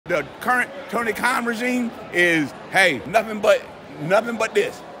the current Tony Khan regime is, hey, nothing but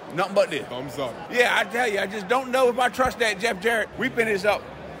this. Nothing but this. Thumbs up. Yeah, I tell you, I just don't know if I trust that Jeff Jarrett. We finished up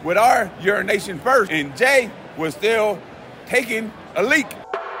with our urination first, and Jay was still taking a leak.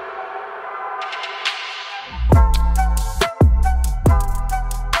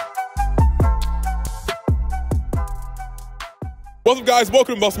 What's up, guys?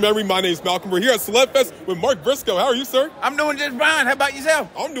 Welcome to Muscle Memory. My name is Malcolm. We're here at Celebfest with Mark Briscoe. How are you, sir? I'm doing just fine. How about yourself?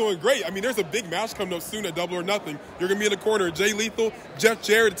 I'm doing great. I mean, there's a big match coming up soon at Double or Nothing. You're going to be in the corner of Jay Lethal, Jeff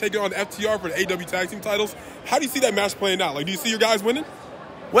Jarrett, to take it on the FTR for the AEW Tag Team titles. How do you see that match playing out? Like, do you see your guys winning?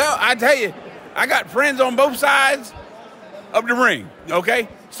 Well, I tell you, I got friends on both sides of the ring, okay?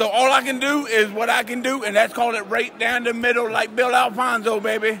 So all I can do is what I can do, and that's called it right down the middle like Bill Alfonso,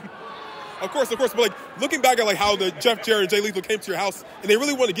 baby. Of course, but like looking back at like how the Jeff Jarrett and Jay Lethal came to your house and they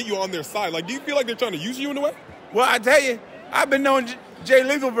really want to get you on their side, like do you feel like they're trying to use you in a way? Well, I tell you, I've been knowing Jay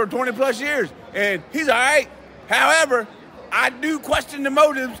Lethal for 20 plus years, and he's all right. However, I do question the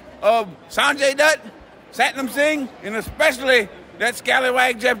motives of Sanjay Dutt, Satnam Singh, and especially that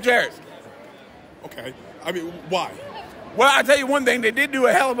scallywag Jeff Jarrett. Okay, I mean, why? Well, I tell you one thing, they did do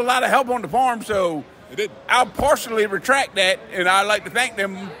a hell of a lot of help on the farm, so they did. I'll partially retract that, and I'd like to thank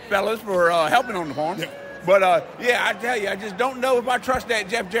them fellas for helping on the farm. Yeah. But, yeah, I tell you, I just don't know if I trust that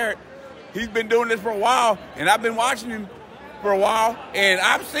Jeff Jarrett. He's been doing this for a while, and I've been watching him for a while, and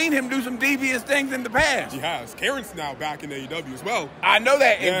I've seen him do some devious things in the past. He has. Karen's now back in AEW as well. I know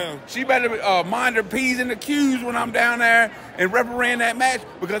that. Yeah. And she better mind her P's and the Q's when I'm down there and refereeing that match,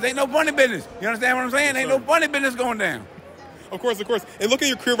 because ain't no funny business. You understand what I'm saying? Ain't no funny business going down. Of course. And look at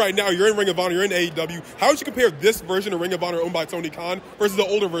your career right now. You're in Ring of Honor. You're in AEW. How would you compare this version of Ring of Honor owned by Tony Khan versus the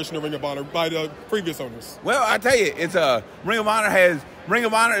older version of Ring of Honor by the previous owners? Well, I tell you, it's Ring of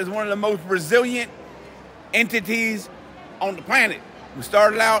Honor is one of the most resilient entities on the planet. We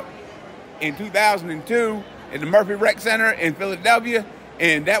started out in 2002 at the Murphy Rec Center in Philadelphia,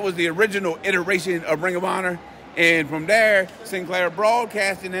 and that was the original iteration of Ring of Honor. And from there, Sinclair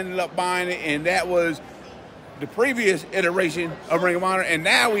Broadcasting ended up buying it, and that was the previous iteration of Ring of Honor. And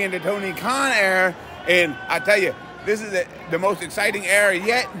now we in the Tony Khan era, and I tell you, this is the most exciting era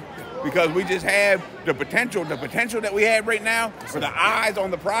yet, because we just have the potential that we have right now for the eyes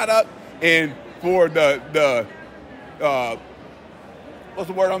on the product, and for the what's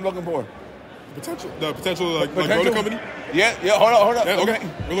the word I'm looking for? The potential like grow the company? Yeah, hold on. Yeah, okay.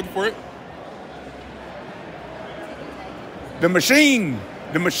 We're looking for it. The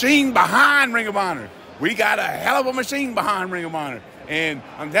machine behind Ring of Honor. We got a hell of a machine behind Ring of Honor. And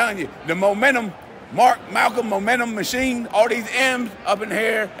I'm telling you, the momentum, Malcolm momentum machine, all these M's up in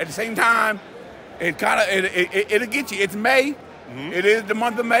here at the same time, it'll get you. It's May. Mm-hmm. It is the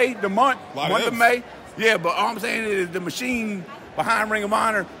month of May, the month of May. Yeah, but all I'm saying is the machine behind Ring of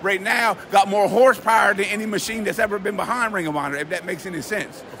Honor right now got more horsepower than any machine that's ever been behind Ring of Honor, if that makes any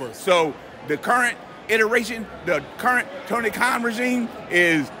sense. Of course. So the current iteration, the current Tony Khan regime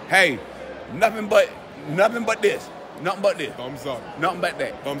is, hey, nothing but this. Nothing but this. Thumbs up. Nothing but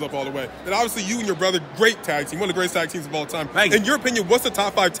that. Thumbs up all the way. And obviously you and your brother, great tag team, one of the greatest tag teams of all time. Thank you. In your opinion, what's the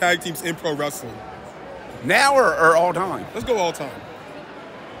top 5 tag teams in pro wrestling? Now or all time? Let's go all time.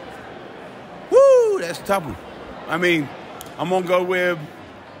 Woo, that's a tough one. I mean, I'm going to go with,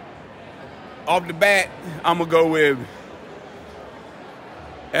 off the bat, I'm going to go with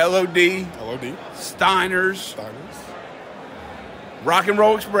LOD. Steiner's. Rock and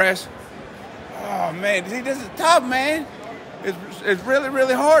Roll Express. Oh, man. See, this is tough, man. It's really,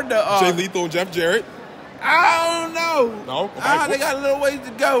 really hard to... Jay Lethal and Jeff Jarrett. I don't know. No? Okay, they got a little ways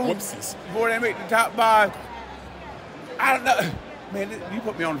to go. Whoopsies. Before they make the top 5. I don't know. Man, you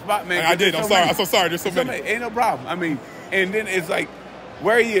put me on the spot, man. I did. I'm sorry. I'm so sorry. There's so many. Ain't no problem. I mean, and then it's like,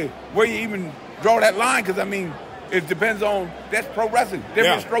 where you even draw that line? Because, I mean, it depends on, that's pro wrestling.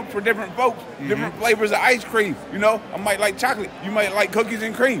 Different strokes for different folks. Mm-hmm. Different flavors of ice cream. You know, I might like chocolate. You might like cookies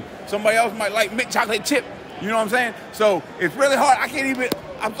and cream. Somebody else might like mint chocolate chip. You know what I'm saying? So it's really hard. I can't even,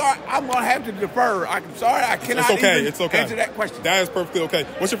 I'm sorry. I'm going to have to defer. I'm sorry. I cannot even answer that question. That is perfectly okay.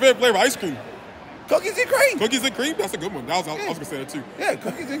 What's your favorite flavor of ice cream? Cookies and cream. Cookies and cream? That's a good one. I was going to say that too. Yeah,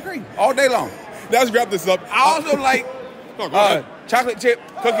 cookies and cream. All day long. Now let's wrap this up. I also like chocolate chip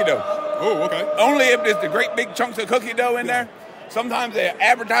cookie dough. Oh, okay. Only if there's the great big chunks of cookie dough in there. Sometimes they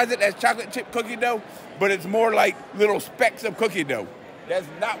advertise it as chocolate chip cookie dough, but it's more like little specks of cookie dough. That's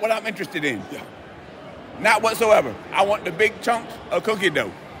not what I'm interested in. Yeah. Not whatsoever. I want the big chunks of cookie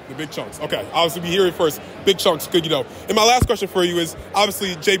dough. The big chunks. Okay. Obviously, we hear it first. Big chunks, cookie dough. And my last question for you is,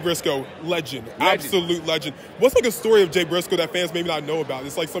 obviously, Jay Briscoe, legend. Absolute legend. What's like a story of Jay Briscoe that fans maybe not know about?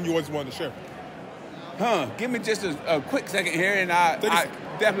 It's like something you always wanted to share. Give me just a quick second here, and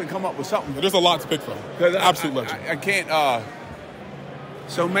definitely come up with something. There's a lot to pick from. Absolute legend. I can't.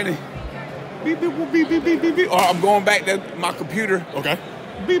 So many. Beep beep beep beep beep beep beep. Oh, I'm going back to my computer. Okay.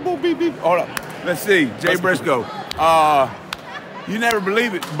 Beep beep beep beep. Hold up. Let's see. Jay Briscoe. You never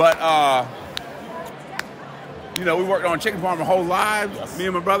believe it, but you know, we worked on a chicken farm our whole lives. Yes. Me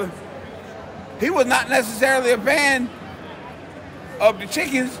and my brother. He was not necessarily a fan of the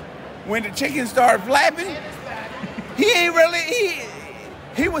chickens. When the chickens started flapping, he ain't really.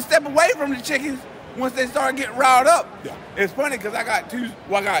 He would step away from the chickens once they started getting riled up. Yeah. It's funny because I got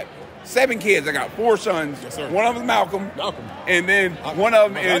 7 kids. I got 4 sons. Yes, sir. One of them is Malcolm. And then one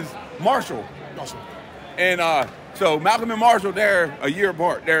of them is Marshall. And so Malcolm and Marshall, they're a year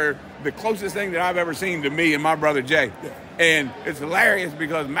apart. They're the closest thing that I've ever seen to me and my brother Jay. Yeah. And it's hilarious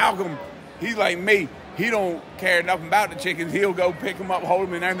because Malcolm, he's like me. He don't care nothing about the chickens. He'll go pick them up, hold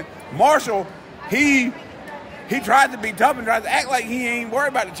them, and everything. Marshall, he tries to be tough and tries to act like he ain't worried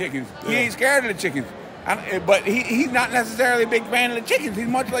about the chickens. Yeah. He ain't scared of the chickens. But he's not necessarily a big fan of the chickens. He's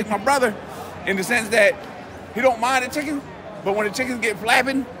much like my brother in the sense that he don't mind the chickens, but when the chickens get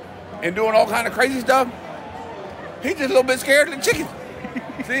flapping and doing all kind of crazy stuff, he's just a little bit scared of the chickens.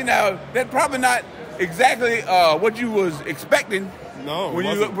 See, now, that's probably not exactly what you was expecting. No, when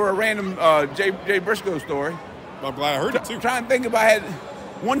you look for a random Jay Briscoe story. I'm glad I heard it too. Trying to think if I had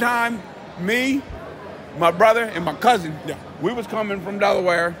one time, me, my brother, and my cousin. Yeah. We was coming from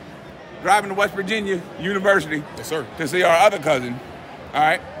Delaware, driving to West Virginia University. Yes, sir. To see our other cousin. All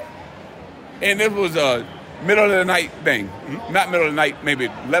right. And this was a middle of the night thing. Mm-hmm. Not middle of the night, maybe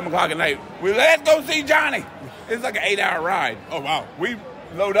 11 o'clock at night. Let's go see Johnny. It's like an 8-hour ride. Oh wow. We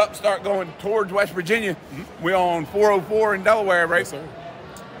load up, start going towards West Virginia. Mm-hmm. We're on 404 in Delaware, right? Yes, sir.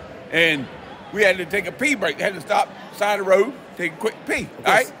 And we had to take a pee break. Had to stop side of the road, take a quick pee.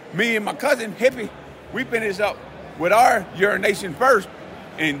 All right? Me and my cousin, Hippie, we finished up with our urination first,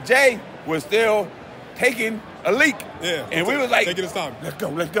 and Jay was still taking a leak. Yeah. And we was like, taking his time. Let's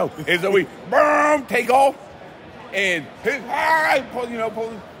go. And so we, boom, take off, and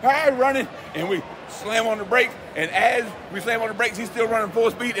running, and we slam on the brakes, and as we slam on the brakes, he's still running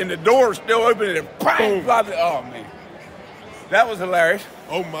full speed, and the door's still open, and it boom, flies. Oh man, that was hilarious.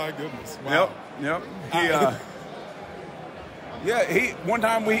 Oh my goodness! Wow. Yep. One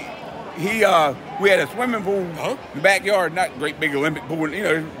time we had a swimming pool in the backyard, not great big Olympic pool,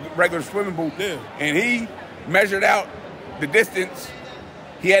 regular swimming pool. Yeah. And he measured out the distance.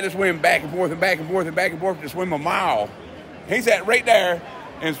 He had to swim back and forth and back and forth and back and forth to swim a mile. He sat right there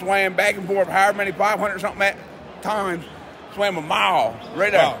and swam back and forth, however many 500 something times, swam a mile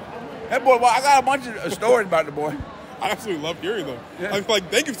right there. Wow. That boy, I got a bunch of stories about the boy. I absolutely love hearing them. Yeah. I'm like,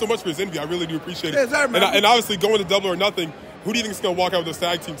 thank you so much for this interview. I really do appreciate it. Yes, sir, man. And obviously, going to Double or Nothing, who do you think is going to walk out with those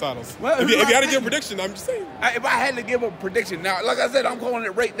tag team titles? Well, if you had to give a prediction, I'm just saying. If I had to give a prediction, now, like I said, I'm calling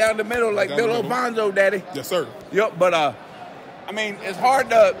it right down the middle, like Bill Alfonso, Daddy. Yes, sir. Yep, but I mean, it's hard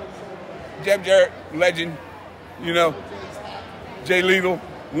to. Jeff Jarrett, legend, Jay Lethal,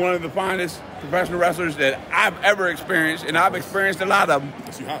 one of the finest professional wrestlers that I've ever experienced, and I've experienced a lot of them.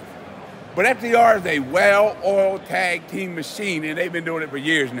 Yes, you have. But FTR is a well-oiled tag team machine, and they've been doing it for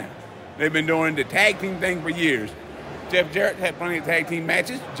years now. They've been doing the tag team thing for years. Jeff Jarrett had plenty of tag team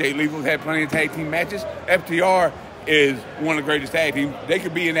matches. Jay Lethal had plenty of tag team matches. FTR is one of the greatest tag teams. They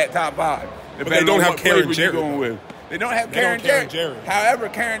could be in that top 5. But they don't have Karen Jarrett. They don't have Karen Jarrett. However,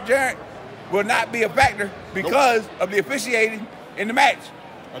 Karen Jarrett will not be a factor because of the officiating in the match.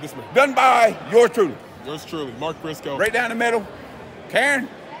 Done by yours truly. Yours truly, Mark Briscoe. Right down the middle. Karen,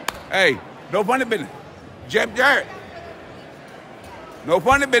 hey, no funny business. Jeff Jarrett, no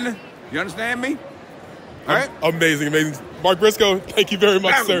funny business. You understand me? All right? Amazing. Mark Briscoe, thank you very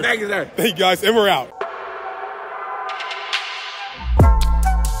much, sir. Thank you, sir. Thank you, guys, and we're out.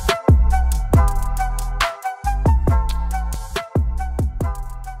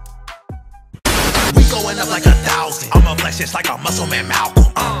 Going up like 1,000. I'ma flex just like a muscle man Malcolm.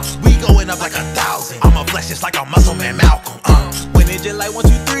 We going up like 1,000. I'ma flex just like a muscle man Malcolm. When it just like 1, 2,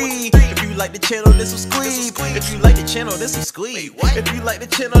 3. If you like the channel, this will squeeze. If you like the channel, this will squeeze. If you like the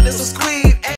channel, this will squeeze.